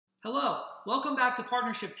Hello, welcome back to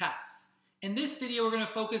Partnership Tax. In this video, we're going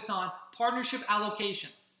to focus on partnership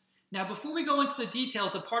allocations. Now, before we go into the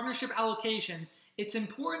details of partnership allocations, it's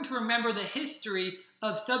important to remember the history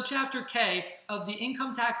of Subchapter K of the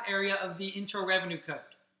income tax area of the Internal Revenue Code.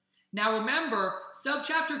 Now, remember,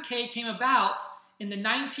 Subchapter K came about in the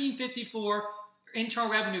 1954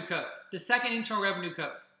 Internal Revenue Code, the second Internal Revenue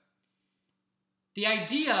Code. The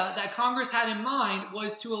idea that Congress had in mind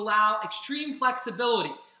was to allow extreme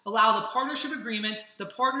flexibility, allow the partnership agreement, the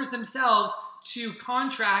partners themselves, to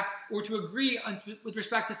contract or to agree with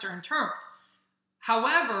respect to certain terms.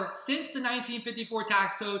 However, since the 1954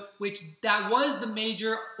 tax code, which that was the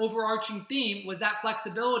major overarching theme, was that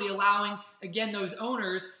flexibility, allowing, again, those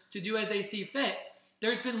owners to do as they see fit,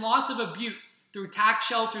 there's been lots of abuse through tax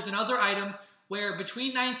shelters and other items where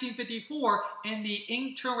between 1954 and the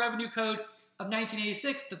Internal Revenue Code of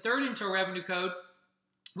 1986, the third Internal Revenue Code,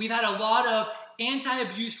 we've had a lot of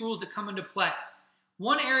anti-abuse rules that come into play.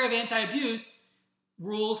 One area of anti-abuse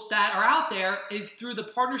rules that are out there is through the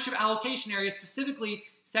partnership allocation area, specifically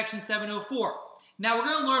Section 704. Now, we're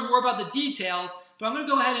going to learn more about the details, but I'm going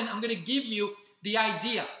to go ahead and I'm going to give you the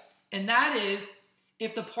idea. And that is,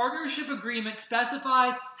 if the partnership agreement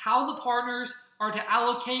specifies how the partners are to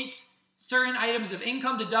allocate certain items of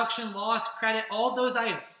income, deduction, loss, credit, all of those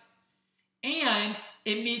items, and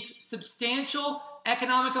it meets substantial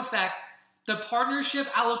economic effect, the partnership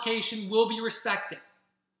allocation will be respected.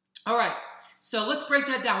 All right, so let's break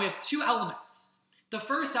that down. We have two elements. The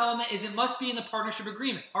first element is it must be in the partnership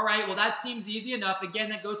agreement. All right, well, that seems easy enough. Again,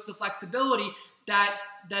 that goes to the flexibility that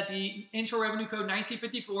the Internal Revenue Code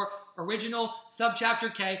 1954, original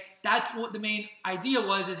Subchapter K, that's what the main idea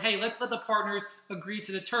was, is, hey, let's let the partners agree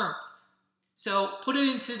to the terms. So put it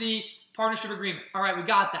into the partnership agreement. All right, we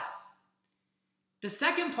got that. The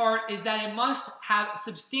second part is that it must have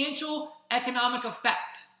substantial economic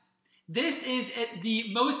effect. This is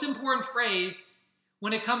the most important phrase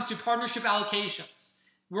when it comes to partnership allocations.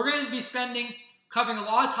 We're going to be covering a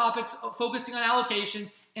lot of topics, focusing on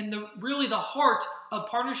allocations, and really the heart of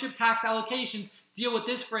partnership tax allocations deal with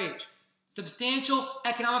this phrase, substantial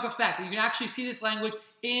economic effect. And you can actually see this language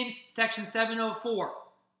in Section 704.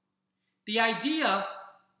 The idea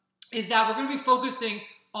is that we're going to be focusing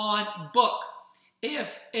on book.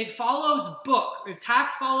 If it follows book, if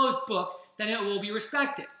tax follows book, then it will be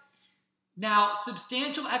respected. Now,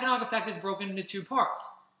 substantial economic effect is broken into two parts,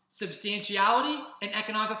 substantiality and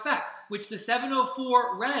economic effect, which the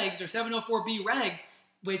 704 regs or 704B regs,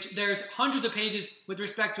 which there's hundreds of pages with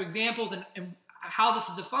respect to examples and how this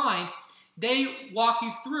is defined, they walk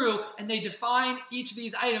you through and they define each of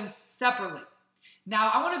these items separately. Now,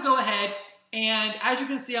 I want to go ahead and, as you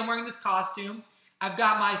can see, I'm wearing this costume. I've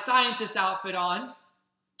got my scientist outfit on,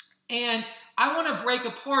 and I want to break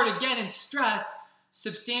apart again and stress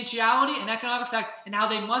substantiality and economic effect and how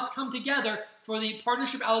they must come together for the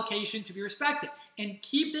partnership allocation to be respected. And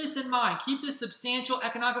keep this in mind, keep this substantial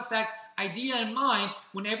economic effect idea in mind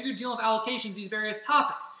whenever you're dealing with allocations, these various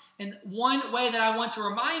topics. And one way that I want to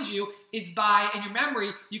remind you is by, in your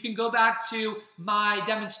memory, you can go back to my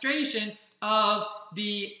demonstration of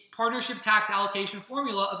the partnership tax allocation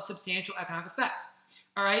formula of substantial economic effect.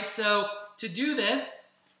 All right, so to do this,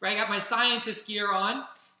 right, I got my scientist gear on,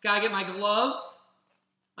 gotta get my gloves,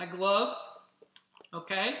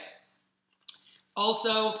 okay.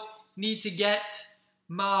 Also need to get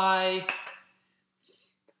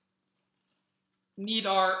need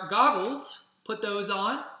our goggles, put those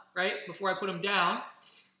on, right, before I put them down.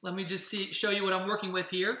 Let me just show you what I'm working with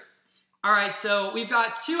here. All right, so we've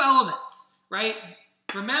got two elements, right?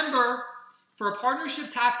 Remember, for a partnership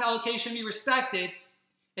tax allocation to be respected,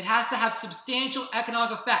 it has to have substantial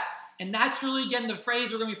economic effect. And that's really, again, the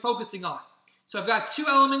phrase we're going to be focusing on. So I've got two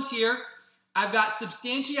elements here. I've got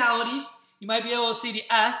substantiality. You might be able to see the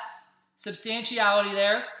S, substantiality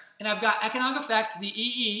there. And I've got economic effect, the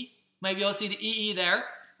EE. You might be able to see the EE there,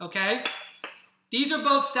 okay? These are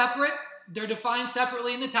both separate. They're defined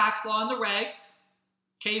separately in the tax law and the regs,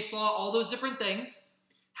 case law, all those different things.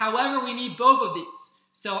 However, we need both of these.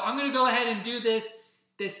 So I'm going to go ahead and do this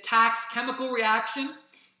tax chemical reaction,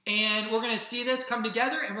 and we're going to see this come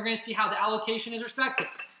together, and we're going to see how the allocation is respected.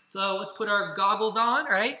 So let's put our goggles on,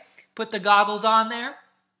 right? Put the goggles on there,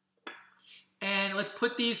 and let's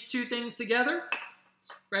put these two things together,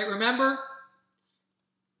 right? Remember,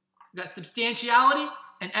 we've got substantiality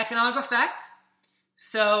and economic effect.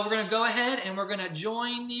 So we're going to go ahead and we're going to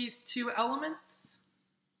join these two elements.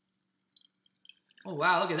 Oh,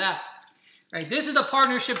 wow, look at that. Right, this is a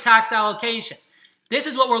partnership tax allocation. This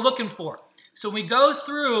is what we're looking for. So when we go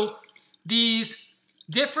through these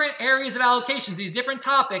different areas of allocations, these different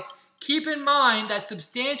topics, keep in mind that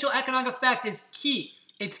substantial economic effect is key.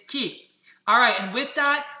 It's key. All right, and with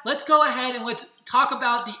that, let's go ahead and let's talk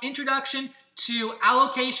about the introduction to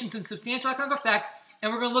allocations and substantial economic effect,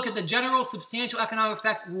 and we're going to look at the general substantial economic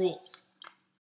effect rules.